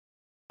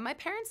My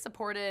parents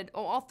supported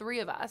all three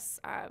of us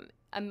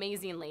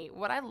amazingly.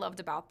 What I loved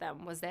about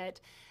them was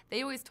that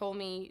they always told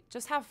me,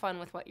 just have fun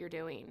with what you're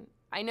doing.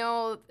 I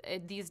know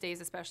these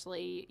days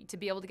especially, to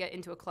be able to get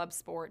into a club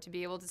sport, to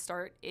be able to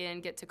start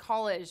and get to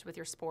college with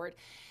your sport,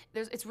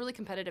 it's really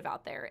competitive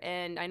out there.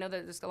 And I know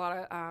that there's a lot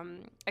of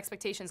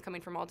expectations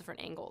coming from all different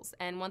angles.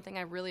 And one thing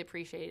I really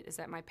appreciate is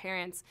that my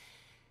parents,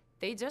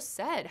 they just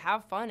said,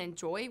 have fun,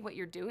 enjoy what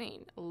you're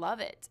doing,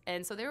 love it.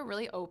 And so they were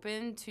really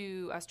open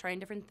to us trying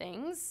different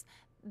things.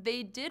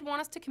 They did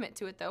want us to commit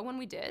to it, though, when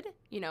we did.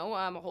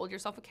 Hold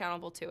yourself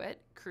accountable to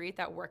it, create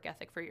that work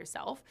ethic for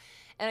yourself.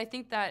 And I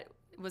think that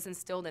was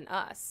instilled in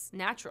us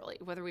naturally,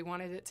 whether we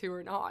wanted it to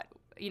or not.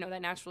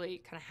 That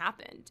naturally kind of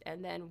happened.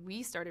 And then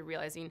we started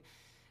realizing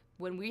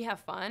when we have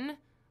fun,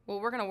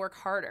 well, we're going to work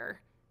harder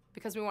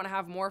because we want to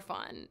have more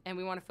fun and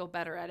we want to feel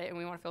better at it and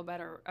we want to feel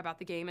better about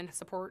the game and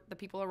support the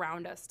people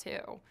around us,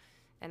 too.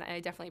 And I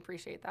definitely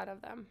appreciate that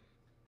of them.